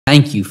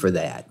thank you for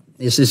that.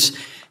 This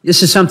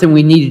is something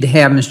we needed to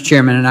have, Mr.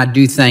 Chairman, and I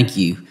do thank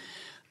you.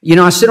 You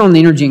know, I sit on the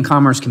Energy and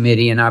Commerce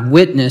Committee, and I've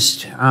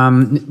witnessed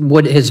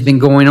what has been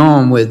going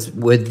on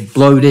with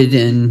bloated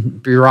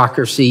and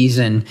bureaucracies,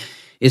 and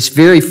it's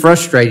very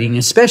frustrating,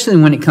 especially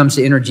when it comes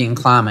to energy and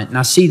climate. And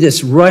I see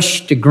this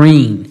rush to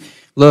green.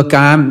 Look,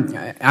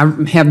 I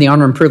have the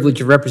honor and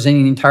privilege of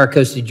representing the entire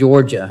coast of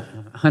Georgia,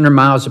 100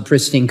 miles of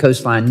pristine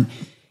coastline,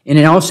 and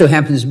it also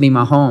happens to be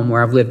my home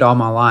where I've lived all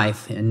my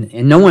life, and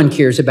no one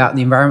cares about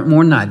the environment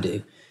more than I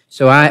do.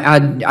 So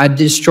I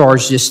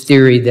discharge this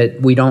theory that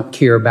we don't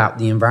care about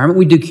the environment.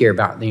 We do care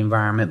about the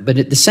environment, but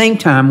at the same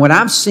time, what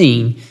I've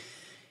seen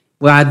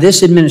by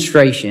this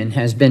administration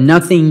has been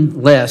nothing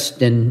less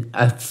than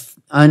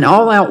an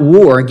all-out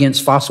war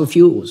against fossil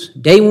fuels.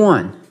 Day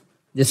one,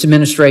 this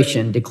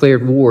administration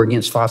declared war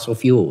against fossil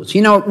fuels.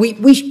 You know, we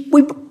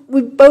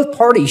both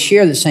parties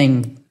share the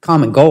same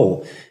common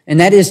goal, and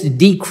that is to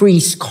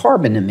decrease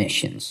carbon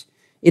emissions.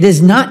 It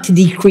is not to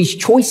decrease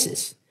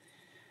choices.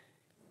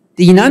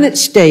 The United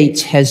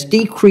States has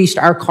decreased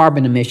our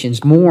carbon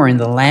emissions more in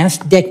the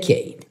last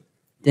decade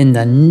than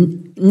the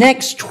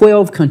next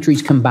 12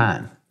 countries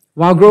combined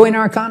while growing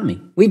our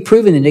economy. We've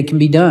proven that it can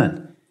be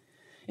done.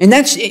 And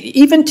that's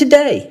even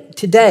today.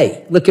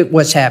 Today, look at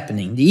what's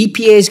happening. The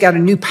EPA's got a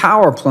new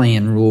power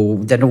plan rule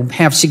that will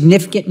have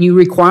significant new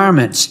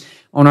requirements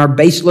on our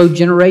baseload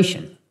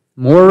generation.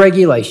 More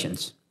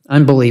regulations.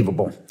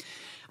 Unbelievable.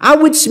 I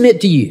would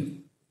submit to you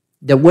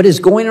that what is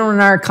going on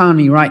in our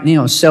economy right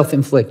now is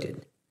self-inflicted.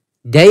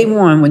 Day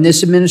one, when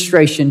this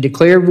administration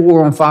declared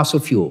war on fossil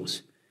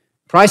fuels,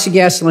 price of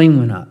gasoline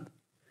went up,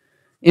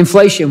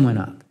 inflation went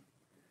up,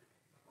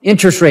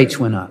 interest rates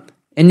went up,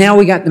 and now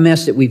we got the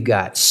mess that we've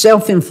got.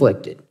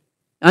 Self-inflicted,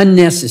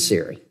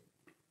 unnecessary.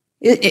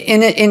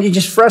 And it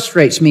just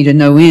frustrates me to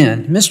no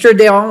end. Mr.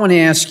 Adele, I want to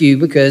ask you,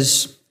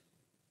 because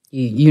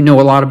you know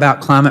a lot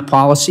about climate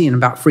policy and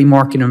about free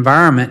market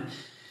environment,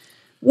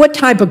 what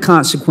type of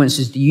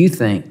consequences do you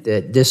think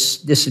that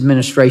this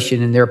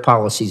administration and their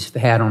policies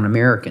have had on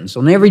Americans,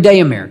 on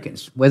everyday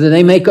Americans, whether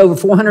they make over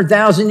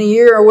 $400,000 a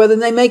year or whether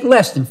they make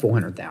less than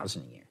 $400,000 a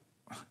year?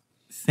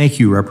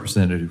 Thank you,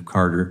 Representative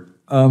Carter.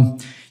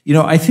 You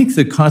know, I think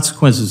the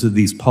consequences of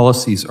these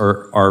policies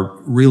are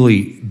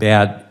really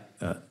bad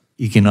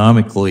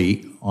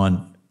economically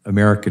on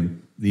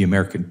the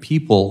American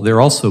people.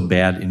 They're also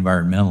bad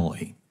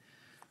environmentally.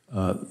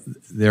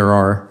 There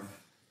are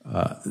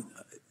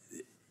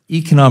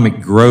economic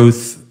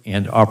growth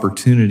and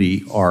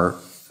opportunity are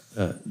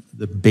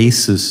the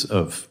basis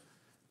of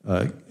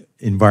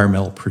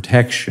environmental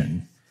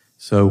protection.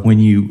 So when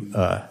you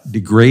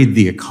degrade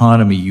the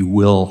economy, you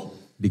will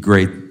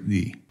degrade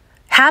the...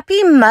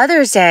 Happy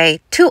Mother's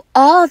Day to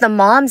all the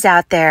moms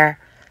out there.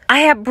 I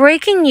have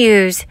breaking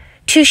news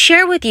to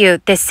share with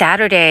you this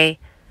Saturday.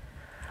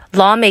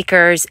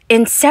 Lawmakers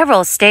in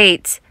several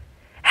states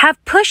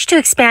have pushed to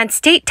expand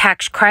state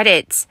tax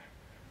credits.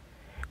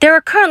 There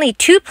are currently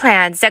 2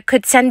 plans that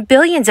could send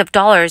billions of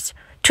dollars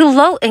to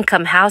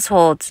low-income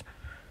households.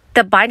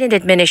 The Biden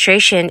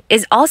administration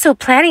is also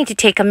planning to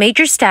take a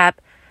major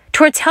step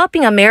towards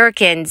helping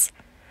Americans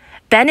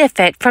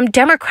benefit from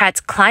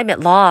Democrats' climate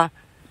law.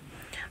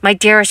 My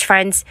dearest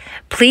friends,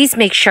 please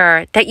make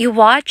sure that you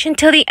watch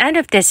until the end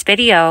of this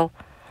video.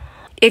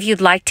 If you'd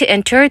like to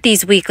enter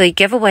these weekly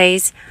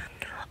giveaways,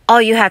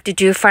 all you have to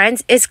do,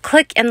 friends, is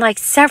click and like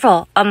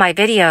several of my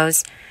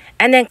videos,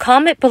 and then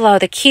comment below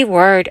the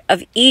keyword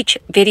of each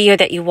video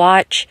that you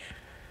watch.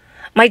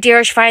 My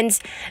dearest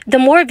friends, the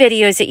more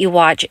videos that you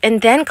watch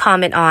and then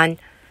comment on,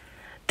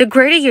 the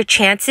greater your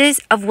chances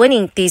of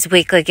winning these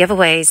weekly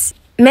giveaways.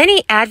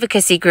 Many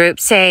advocacy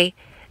groups say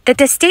that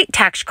the state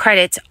tax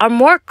credits are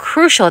more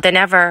crucial than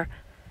ever,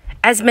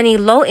 as many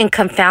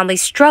low-income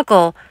families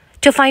struggle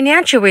to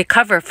financially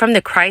recover from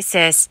the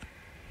crisis,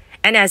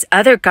 and as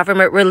other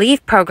government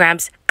relief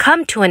programs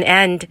come to an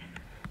end.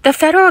 The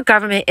federal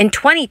government in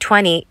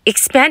 2020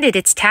 expanded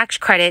its tax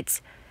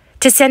credits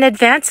to send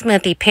advance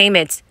monthly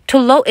payments to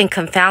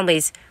low-income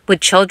families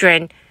with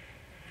children,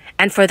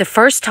 and for the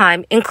first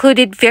time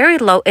included very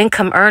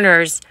low-income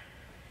earners.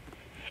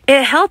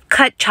 It helped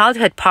cut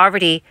childhood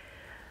poverty,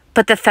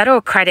 but the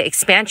federal credit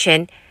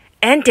expansion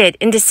ended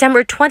in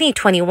December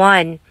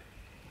 2021.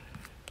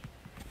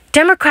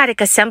 Democratic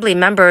Assembly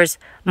members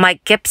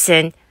Mike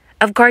Gibson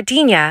of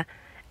Gardenia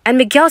and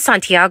Miguel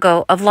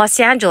Santiago of Los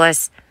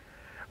Angeles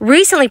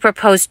recently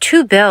proposed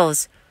 2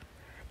 bills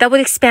that would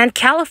expand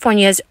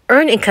California's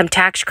earned income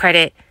tax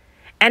credit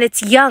and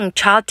its young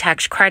child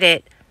tax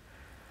credit.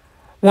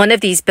 One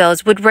of these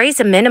bills would raise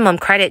a minimum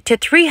credit to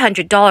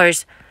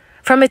 $300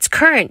 from its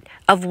current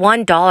of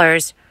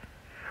 $1,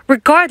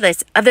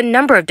 regardless of the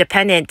number of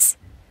dependents,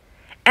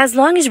 as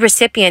long as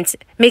recipients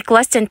make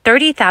less than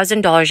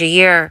 $30,000 a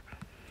year.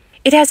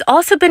 It has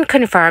also been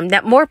confirmed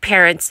that more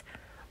parents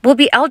will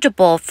be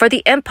eligible for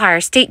the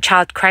Empire State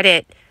Child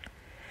Credit.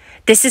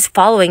 This is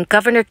following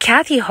Governor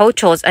Kathy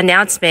Hochul's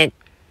announcement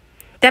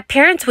that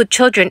parents with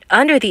children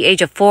under the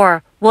age of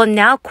 4 will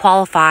now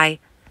qualify.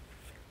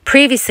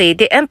 Previously,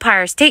 the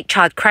Empire State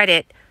Child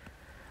Credit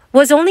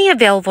was only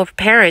available for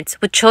parents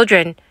with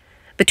children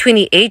between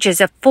the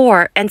ages of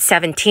 4 and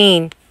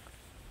 17.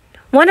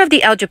 One of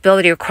the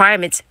eligibility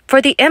requirements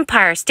for the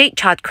Empire State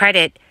Child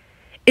Credit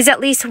is at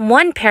least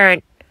one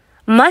parent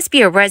must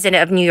be a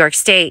resident of New York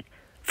State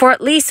for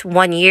at least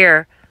 1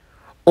 year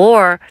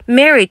or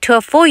married to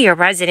a full-year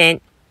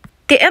resident.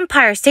 The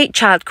Empire State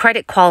Child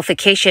Credit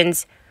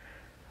qualifications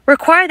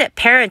require that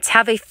parents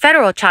have a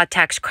federal child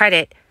tax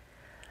credit,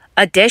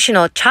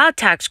 additional child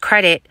tax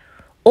credit,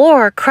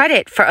 or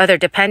credit for other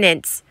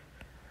dependents.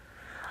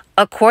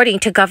 According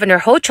to Governor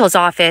Hochul's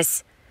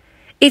office,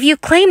 if you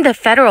claim the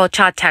federal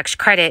child tax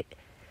credit,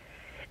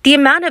 the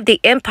amount of the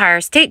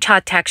Empire State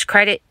Child Tax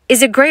Credit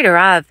is a greater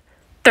of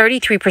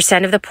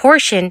 33% of the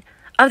portion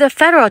of the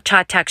federal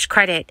child tax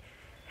credit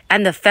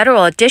and the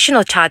federal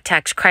additional child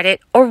tax credit,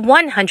 or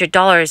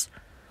 $100,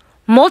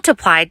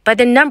 multiplied by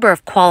the number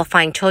of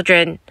qualifying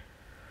children.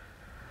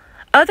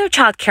 Other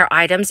child care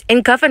items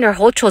in Governor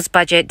Hochul's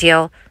budget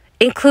deal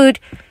include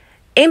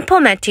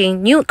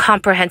implementing new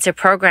comprehensive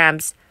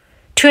programs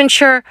to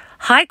ensure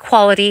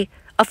high-quality,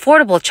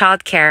 affordable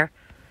child care,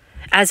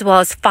 as well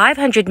as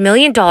 $500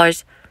 million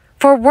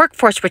for a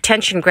workforce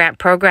retention grant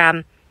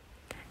program,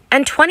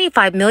 and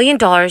 $25 million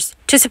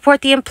to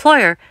support the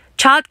employer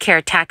child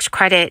care tax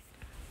credit.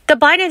 The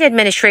Biden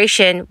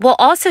administration will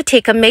also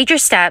take a major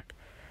step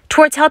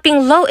towards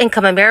helping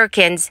low-income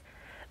Americans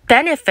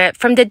benefit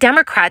from the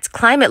Democrats'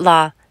 climate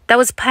law that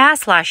was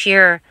passed last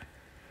year.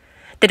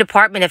 The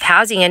Department of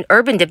Housing and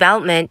Urban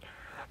Development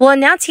will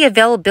announce the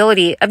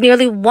availability of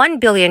nearly $1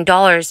 billion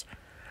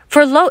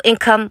for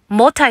low-income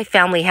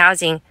multifamily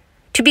housing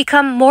to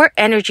become more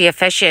energy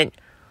efficient,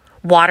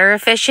 water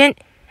efficient,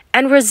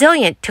 and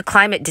resilient to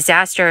climate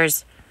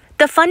disasters.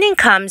 The funding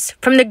comes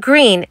from the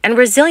Green and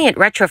Resilient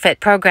Retrofit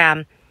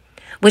Program,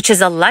 which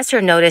is a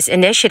lesser-noticed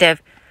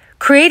initiative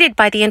created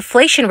by the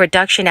Inflation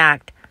Reduction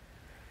Act.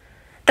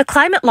 The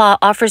climate law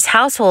offers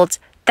households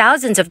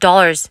thousands of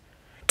dollars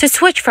to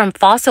switch from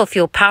fossil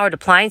fuel-powered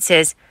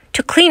appliances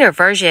to cleaner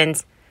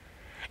versions,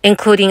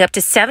 including up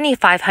to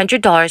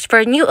 $7,500 for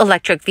a new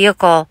electric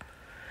vehicle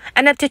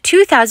and up to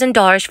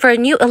 $2,000 for a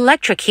new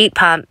electric heat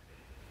pump.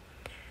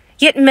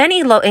 Yet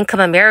many low-income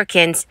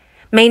Americans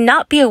may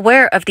not be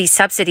aware of these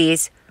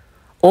subsidies,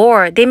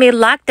 or they may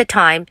lack the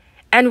time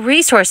and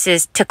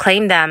resources to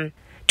claim them.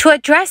 To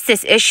address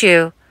this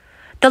issue,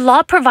 the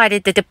law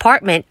provided the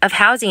Department of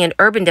Housing and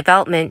Urban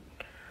Development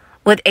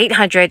with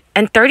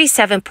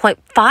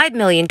 $837.5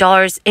 million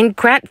in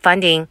grant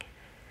funding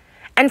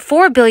and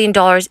 $4 billion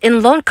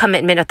in loan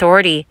commitment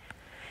authority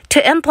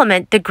to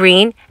implement the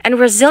Green and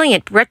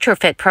Resilient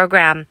Retrofit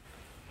Program.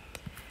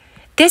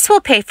 This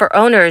will pay for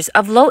owners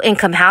of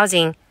low-income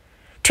housing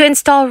to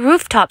install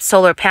rooftop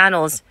solar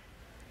panels,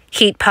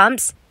 heat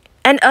pumps,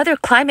 and other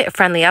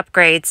climate-friendly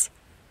upgrades.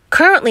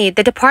 Currently,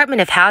 the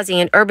Department of Housing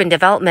and Urban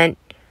Development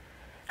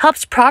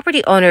helps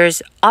property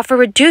owners offer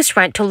reduced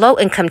rent to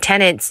low-income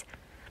tenants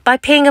by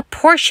paying a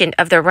portion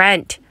of their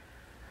rent.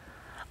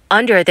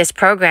 Under this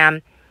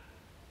program,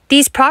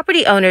 these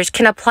property owners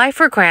can apply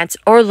for grants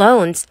or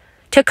loans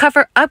to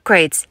cover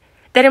upgrades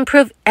that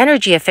improve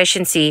energy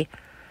efficiency,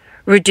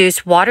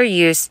 reduce water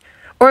use,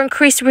 or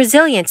increase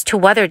resilience to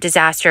weather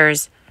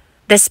disasters.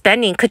 The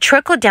spending could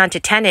trickle down to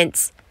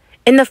tenants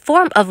in the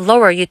form of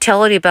lower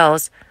utility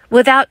bills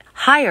without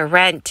higher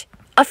rent.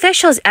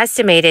 Officials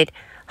estimated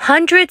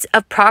hundreds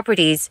of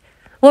properties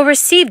will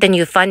receive the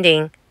new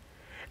funding,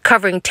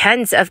 covering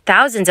tens of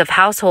thousands of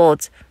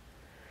households.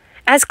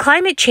 As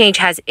climate change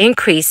has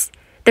increased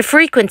the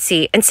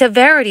frequency and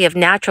severity of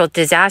natural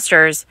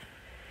disasters,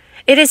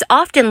 it is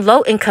often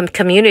low-income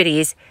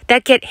communities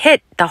that get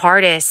hit the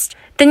hardest.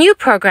 The new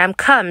program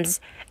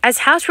comes as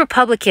House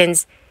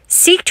Republicans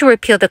seek to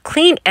repeal the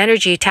Clean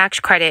Energy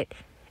Tax Credit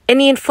in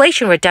the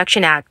Inflation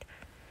Reduction Act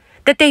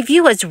that they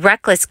view as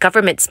reckless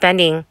government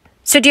spending.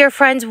 So, dear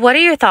friends, what are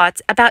your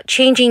thoughts about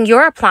changing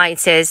your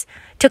appliances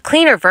to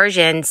cleaner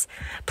versions?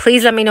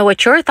 Please let me know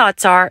what your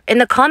thoughts are in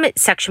the comment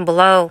section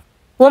below.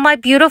 Well, my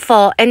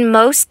beautiful and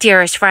most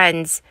dearest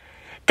friends,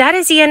 that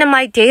is the end of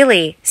my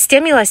daily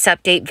stimulus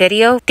update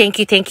video. Thank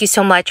you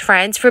so much,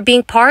 friends, for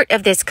being part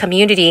of this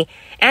community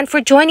and for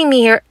joining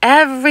me here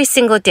every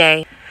single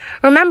day.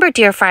 Remember,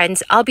 dear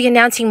friends, I'll be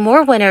announcing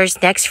more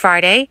winners next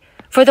Friday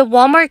for the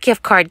Walmart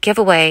gift card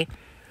giveaway.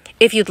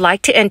 If you'd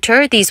like to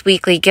enter these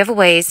weekly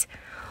giveaways,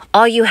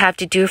 all you have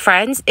to do,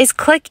 friends, is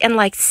click and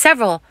like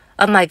several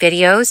of my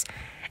videos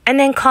and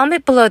then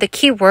comment below the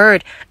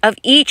keyword of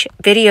each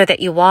video that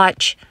you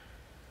watch.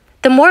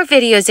 The more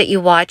videos that you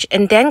watch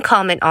and then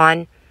comment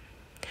on,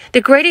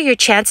 the greater your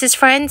chances,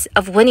 friends,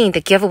 of winning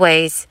the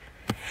giveaways.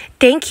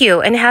 Thank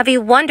you and have a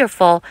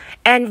wonderful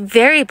and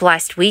very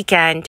blessed weekend.